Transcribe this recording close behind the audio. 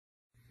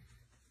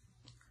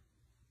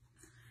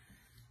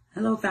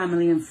Hello,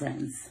 family and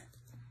friends.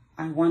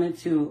 I wanted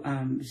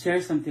to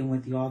share something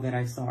with you all that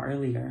I saw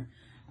earlier.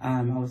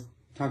 I was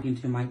talking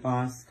to my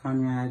boss,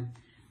 Conrad,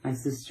 my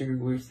sister.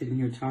 We're sitting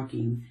here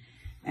talking,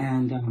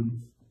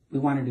 and we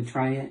wanted to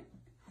try it.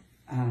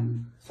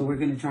 So we're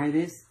going to try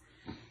this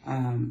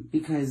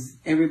because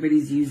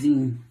everybody's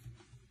using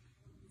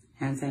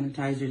hand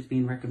sanitizers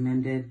being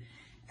recommended.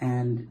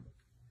 And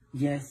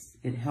yes,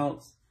 it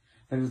helps,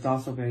 but it's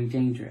also very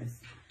dangerous.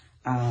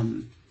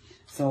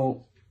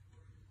 So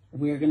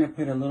we're going to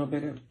put a little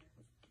bit of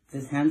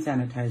this hand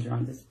sanitizer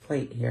on this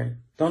plate here.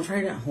 Don't try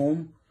it at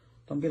home.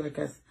 Don't be like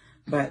us,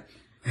 but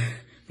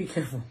be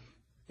careful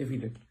if you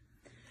do.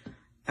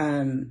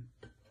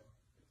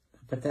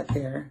 Put that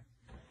there.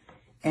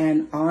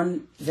 And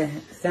on the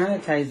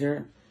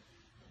sanitizer,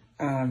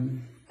 we're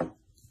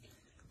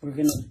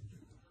going to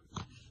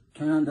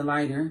turn on the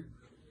lighter.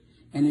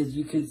 And as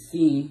you can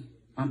see,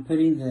 I'm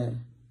putting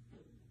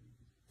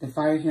the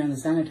fire here on the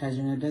sanitizer,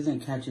 and it doesn't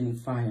catch any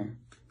fire.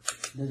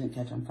 It doesn't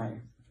catch on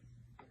fire.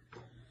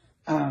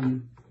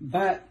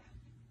 But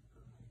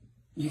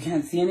you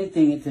can't see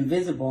anything. It's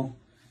invisible.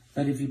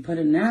 But if you put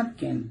a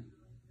napkin,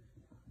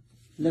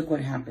 look what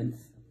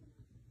happens.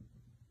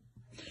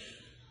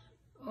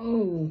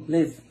 Oh,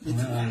 Liz.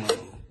 Wow.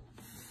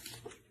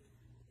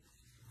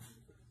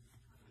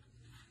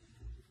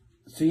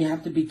 So you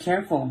have to be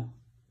careful.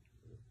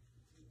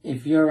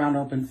 If you're around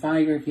open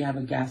fire, if you have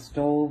a gas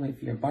stove,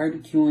 if you're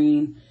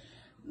barbecuing,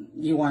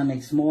 you want to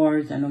make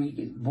s'mores. I know you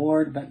get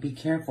bored, but be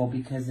careful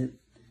because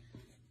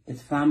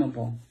it's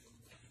flammable.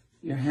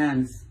 Your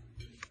hands.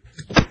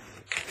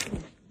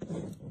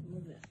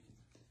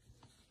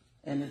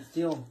 And it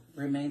still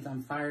remains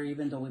on fire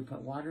even though we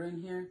put water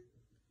in here.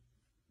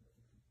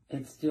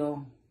 It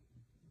still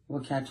will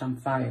catch on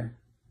fire.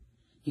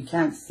 You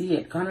can't see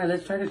it. Connor,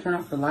 let's try to turn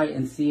off the light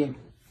and see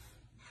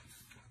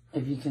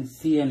if you can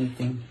see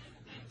anything.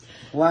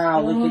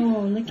 Wow,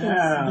 look at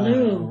it's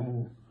blue.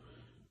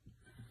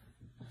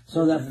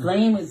 So the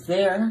flame is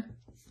there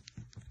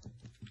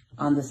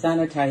on the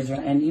sanitizer,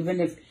 and even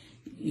if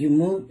you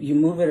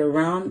move it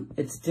around,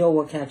 it still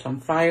will catch on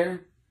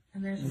fire.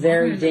 And there's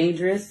very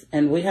dangerous,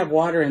 and we have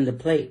water in the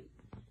plate.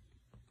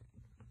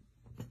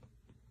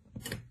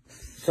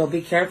 So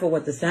be careful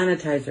with the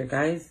sanitizer,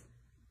 guys.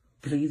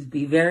 Please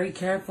be very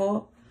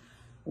careful.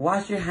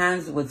 Wash your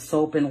hands with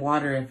soap and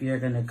water if you're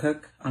going to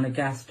cook on a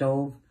gas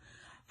stove.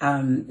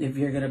 If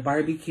you're going to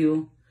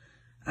barbecue.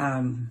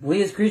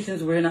 We as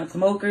Christians, we're not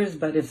smokers,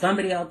 but if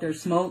somebody out there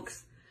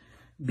smokes,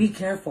 be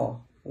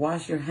careful.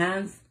 Wash your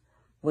hands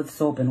with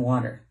soap and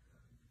water.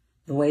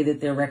 The way that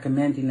they're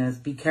recommending us,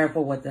 be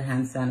careful with the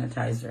hand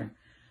sanitizer.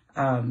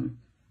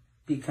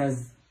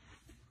 Because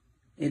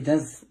it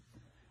does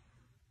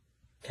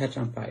catch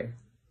on fire.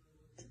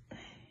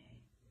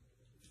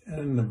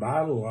 And the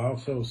Bible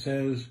also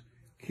says,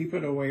 keep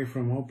it away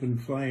from open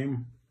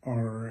flame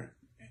or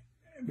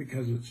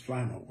because it's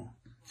flammable.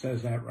 It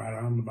says that right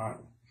on the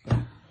bottle.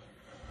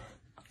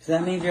 So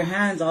that means your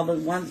hands, all the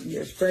ones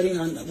you're spreading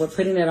on, we're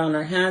putting it on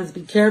our hands.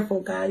 Be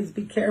careful, guys.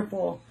 Be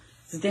careful.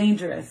 It's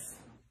dangerous.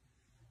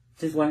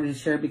 Just wanted to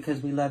share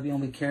because we love you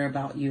and we care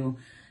about you.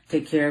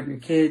 Take care of your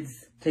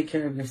kids. Take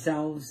care of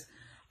yourselves.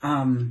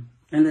 And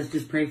let's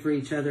just pray for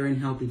each other and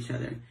help each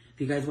other.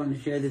 If you guys want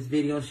to share this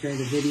video, share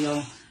the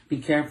video. Be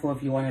careful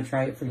if you want to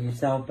try it for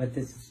yourself, but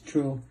this is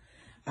true.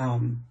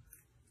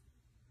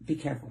 Be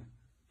careful.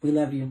 We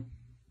love you.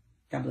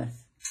 God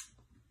bless.